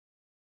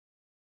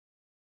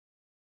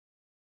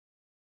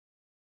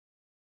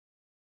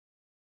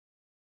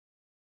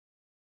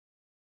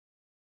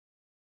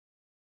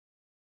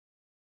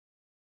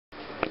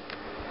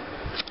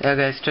Yeah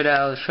guys, today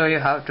I'll show you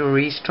how to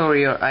restore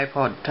your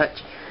iPod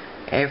Touch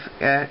if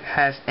it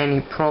has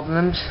any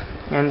problems.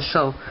 And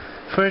so,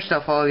 first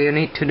of all, you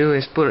need to do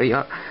is put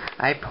your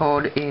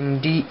iPod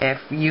in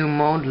DFU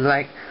mode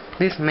like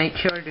this. Make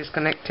sure it is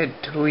connected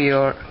to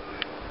your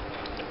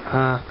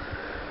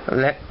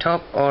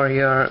laptop or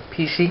your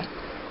PC.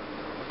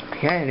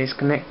 Yeah, it is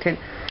connected.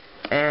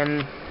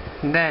 And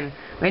then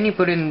when you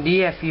put in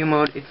DFU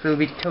mode, it will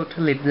be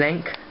totally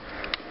blank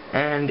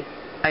and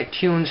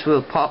iTunes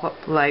will pop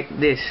up like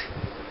this.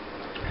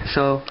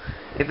 So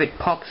if it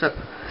pops up,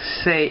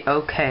 say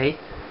OK.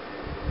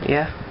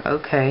 Yeah,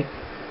 OK.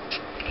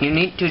 You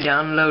need to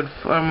download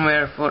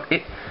firmware for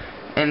it,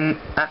 and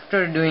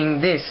after doing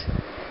this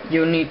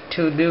you need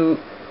to do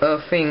a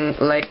thing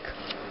like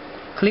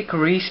click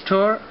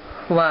restore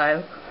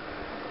while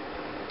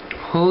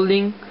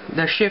holding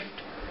the shift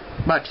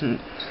button.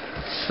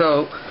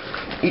 So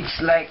it's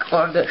like,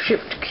 or the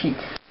shift key,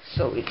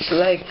 so it's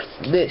like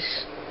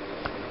this.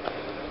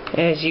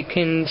 As you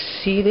can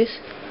see this,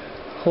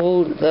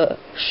 hold the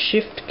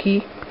shift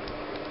key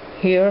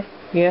here,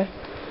 yeah,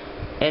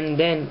 and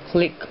then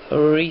click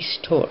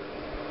restore.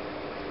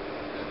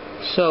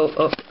 So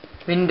a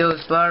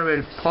Windows bar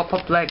will pop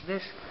up like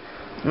this,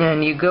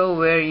 and you go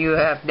where you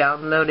have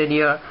downloaded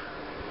your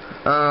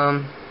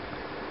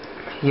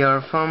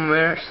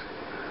firmwares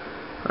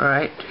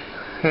right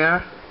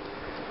here.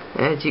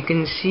 As you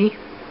can see,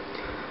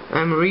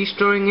 I'm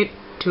restoring it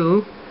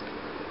to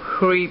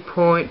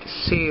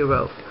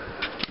 3.0.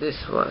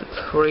 This one,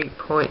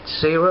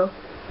 3.0,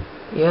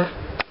 yeah.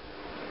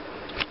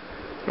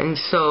 And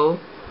so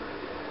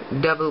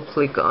double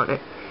click on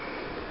it,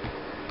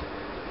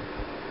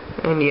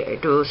 and yeah,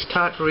 it will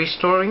start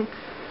restoring,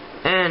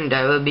 and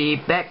I will be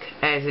back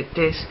as it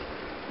is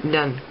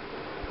done.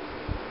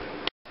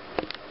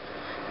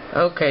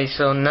 Okay,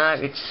 so now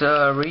it's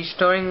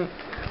restoring.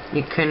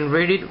 You can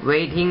read it,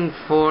 waiting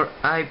for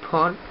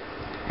iPod,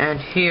 and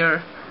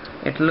here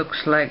it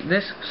looks like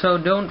this. So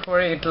don't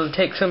worry, it will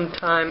take some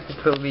time.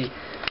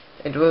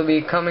 It will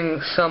be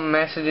coming some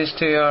messages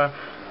to your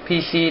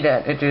PC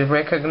that it is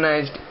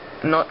recognized,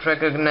 not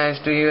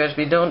recognized to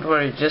USB. Don't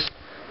worry, just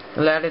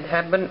let it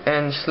happen,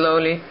 and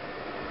slowly,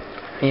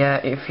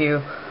 yeah, if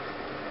you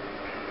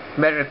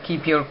better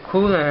keep your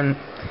cool, and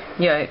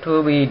yeah, it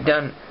will be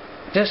done.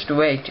 Just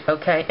wait,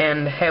 okay,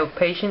 and have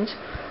patience.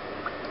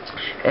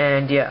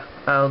 And yeah,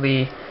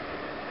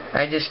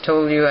 I just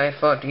told you, I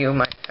thought you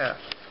might have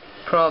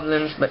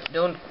problems, but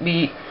don't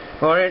be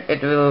worried,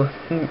 it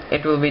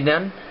will be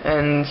done.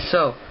 And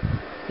so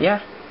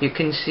yeah, you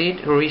can see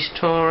it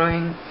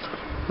restoring,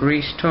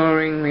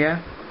 yeah,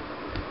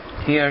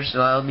 here.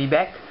 So I'll be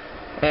back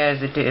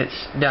as it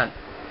is done.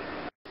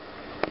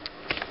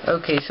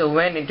 Okay, so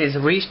when it is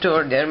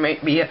restored, there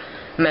might be a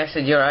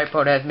message, your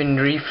iPod has been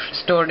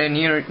restored, and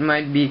here it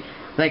might be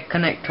like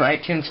connect to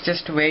iTunes.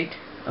 Just wait.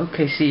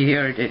 Okay, see,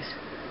 here it is.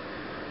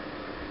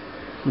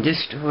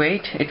 Just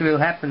wait, it will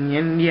happen.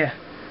 And yeah,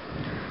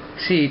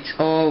 see, it's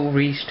all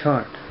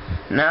restored.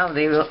 Now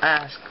they will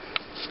ask,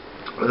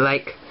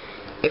 like,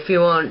 if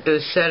you want to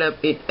set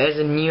up it as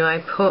a new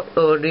iPod,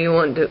 or do you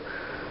want to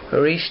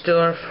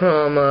restore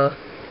from a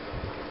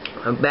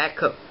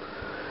backup.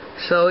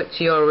 So it's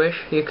your wish.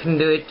 You can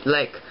do it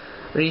like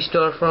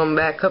restore from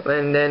backup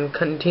and then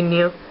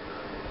continue.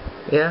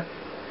 Yeah,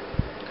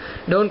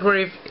 don't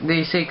worry if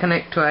they say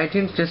connect to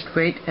iTunes. Just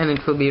wait, and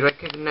it will be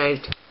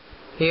recognized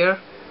here.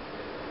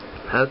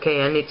 Okay,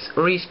 and it's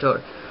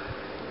restored.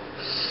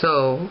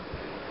 So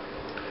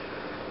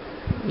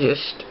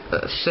just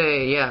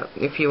say, yeah,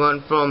 if you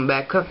want from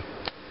backup,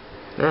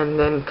 and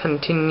then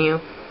continue.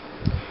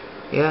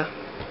 Yeah,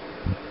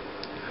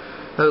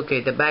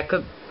 okay, the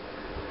backup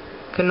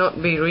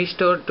cannot be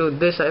restored to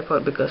this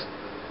iPod because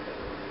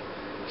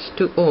it's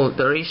too old.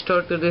 The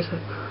restore to this,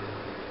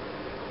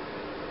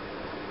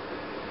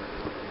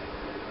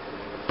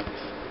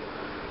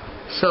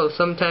 so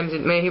sometimes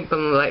it may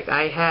happen like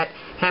I had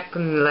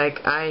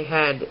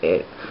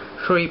it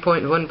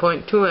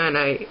 3.1.2, and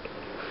I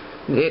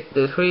did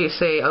the 3.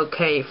 Say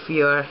okay if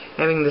you're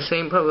having the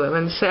same problem,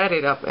 and set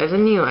it up as a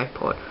new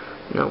iPod.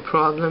 No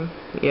problem.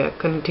 Yeah,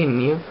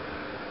 continue.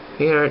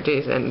 Here it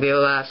is, and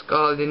they'll ask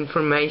all the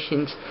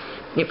informations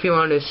if you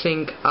want to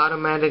sync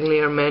automatically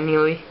or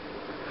manually,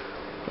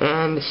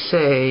 and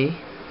say,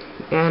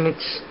 and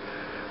it's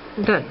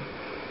done.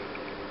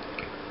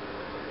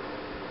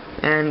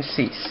 And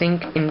see,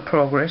 sync in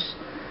progress,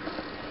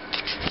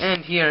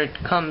 and here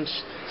it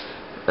comes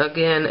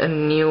again, a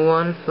new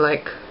one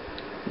like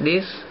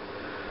this.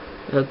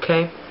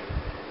 Okay,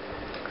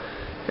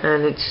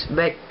 and it's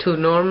back to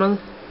normal.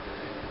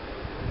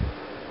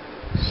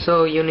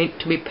 So you need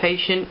to be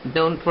patient,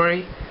 don't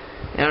worry,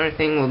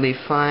 everything will be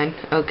fine.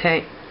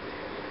 Okay,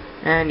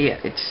 and yeah,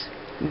 it's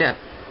done.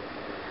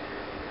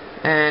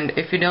 And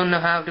if you don't know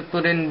how to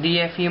put in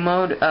DFU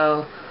mode,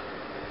 I'll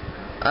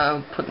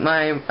put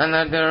my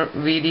another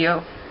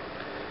video.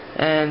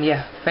 And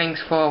yeah,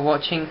 thanks for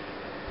watching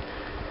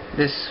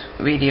this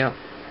video.